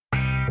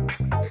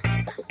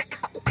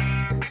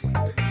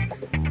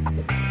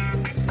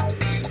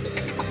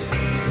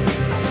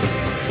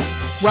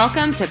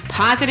Welcome to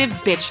Positive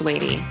Bitch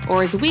Lady,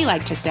 or as we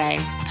like to say,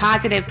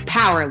 Positive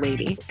Power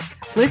Lady.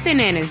 Listen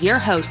in as your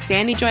host,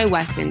 Sandy Joy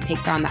Weston,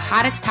 takes on the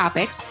hottest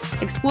topics,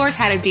 explores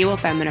how to deal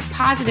with them in a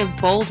positive,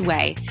 bold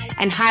way,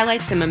 and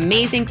highlights some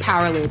amazing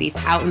power ladies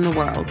out in the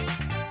world.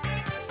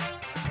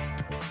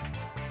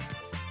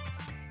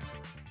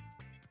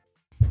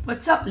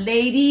 What's up,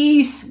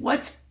 ladies?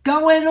 What's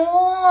going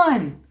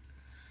on?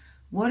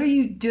 What are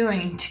you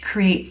doing to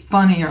create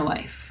fun in your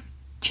life?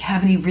 Do you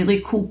have any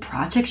really cool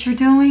projects you're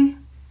doing?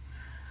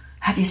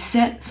 Have you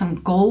set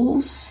some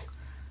goals?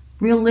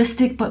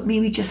 Realistic, but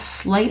maybe just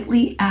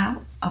slightly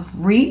out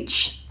of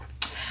reach?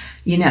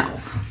 You know,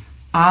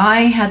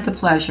 I had the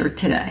pleasure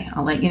today,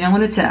 I'll let you know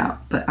when it's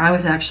out, but I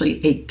was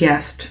actually a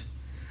guest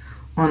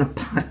on a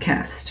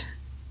podcast,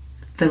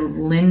 The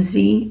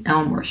Lindsay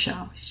Elmore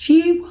Show.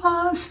 She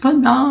was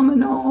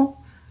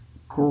phenomenal.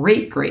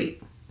 Great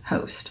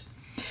host.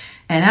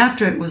 And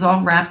after it was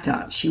all wrapped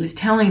up, she was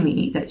telling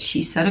me that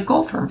she set a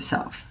goal for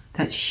herself,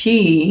 that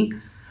she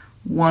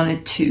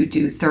wanted to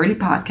do 30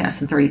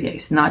 podcasts in 30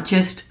 days, not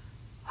just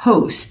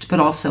host, but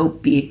also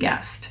be a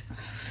guest.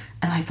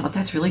 And I thought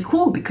that's really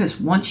cool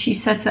because once she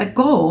sets that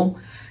goal,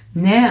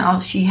 now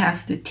she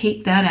has to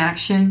take that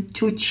action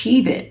to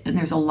achieve it. And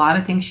there's a lot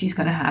of things she's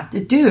going to have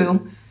to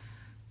do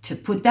to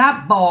put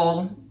that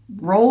ball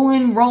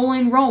rolling,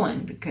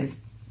 because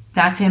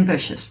that's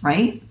ambitious,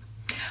 right?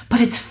 But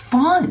it's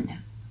fun,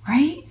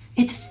 right?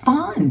 It's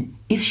fun.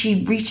 If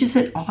she reaches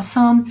it,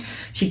 awesome.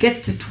 She gets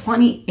to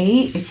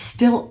 28, it's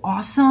still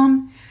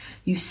awesome.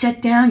 You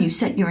set down, you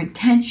set your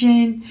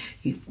intention,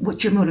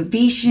 what's your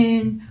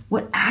motivation,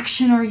 what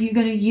action are you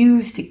going to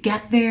use to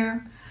get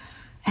there?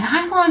 And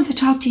I wanted to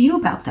talk to you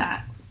about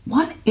that.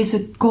 What is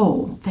a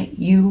goal that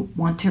you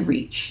want to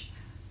reach?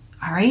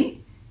 All right?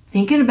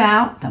 Thinking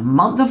about the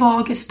month of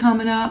August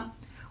coming up,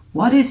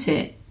 what is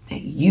it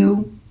that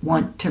you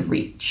want to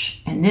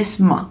reach in this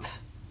month?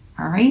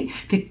 All right.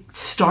 If you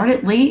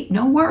started late,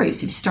 no worries.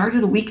 If you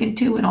started a week and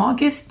two in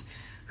August,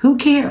 who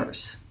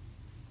cares?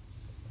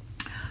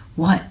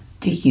 What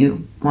do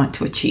you want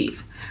to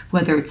achieve?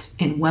 Whether it's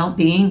in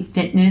well-being,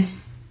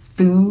 fitness,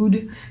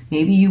 food,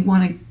 maybe you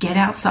want to get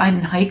outside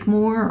and hike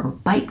more or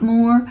bike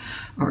more,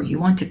 or you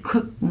want to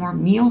cook more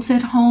meals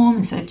at home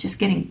instead of just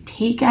getting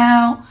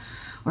takeout,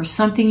 or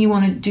something you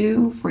want to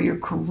do for your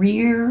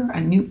career, a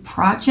new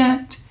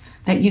project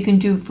that you can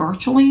do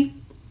virtually.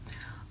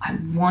 I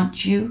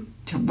want you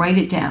to write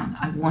it down.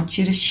 I want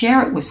you to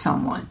share it with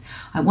someone.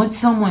 I want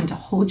someone to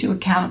hold you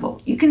accountable.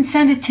 You can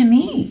send it to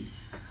me.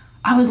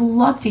 I would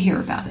love to hear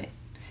about it.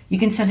 You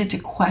can send it to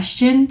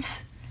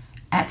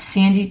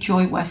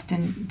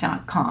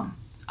questions@sandyjoyweston.com.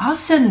 I'll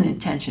set an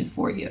intention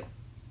for you.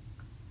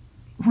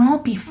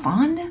 Won't it be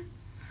fun?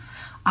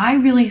 I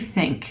really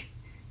think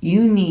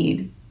you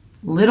need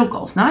little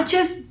goals, not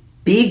just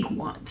big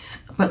ones,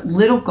 but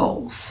little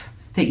goals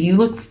that you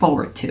look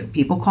forward to.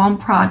 People call them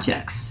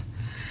projects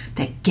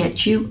that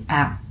get you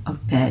out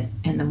of bed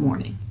in the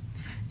morning.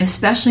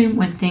 Especially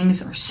when things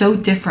are so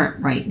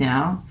different right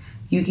now,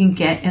 you can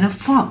get in a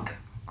funk,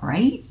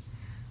 right?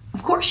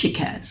 Of course you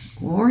can.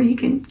 Or you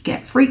can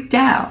get freaked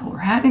out or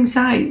have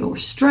anxiety or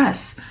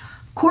stress.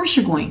 Of course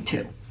you're going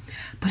to.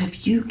 But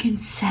if you can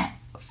set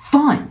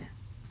fun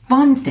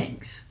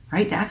things,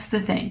 right? That's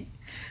the thing.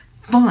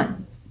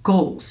 Fun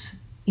goals,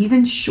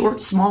 even short,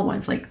 small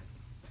ones, like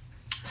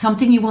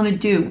something you want to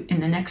do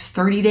in the next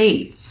 30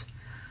 days.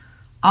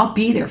 I'll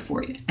be there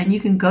for you. And you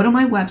can go to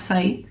my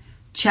website,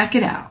 check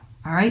it out.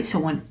 All right. So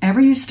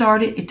whenever you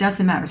start it, it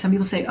doesn't matter. Some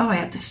people say, oh, I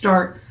have to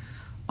start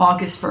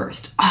August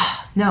 1st.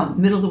 No,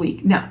 middle of the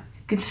week. No,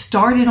 you can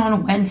start it on a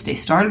Wednesday,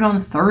 start it on a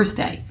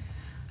Thursday.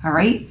 All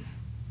right.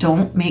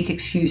 Don't make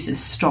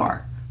excuses.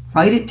 Start.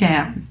 Write it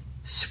down.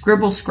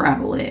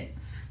 Scrabble it.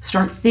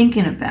 Start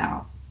thinking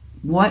about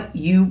what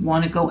you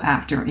want to go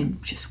after in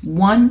just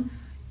one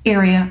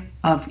area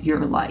of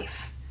your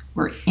life.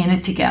 We're in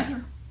it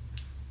together.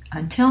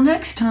 Until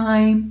next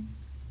time,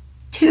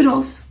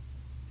 toodles.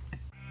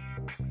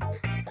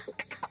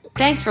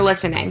 Thanks for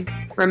listening.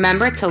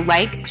 Remember to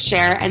like,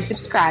 share, and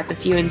subscribe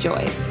if you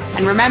enjoyed.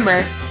 And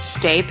remember,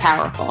 stay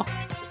powerful.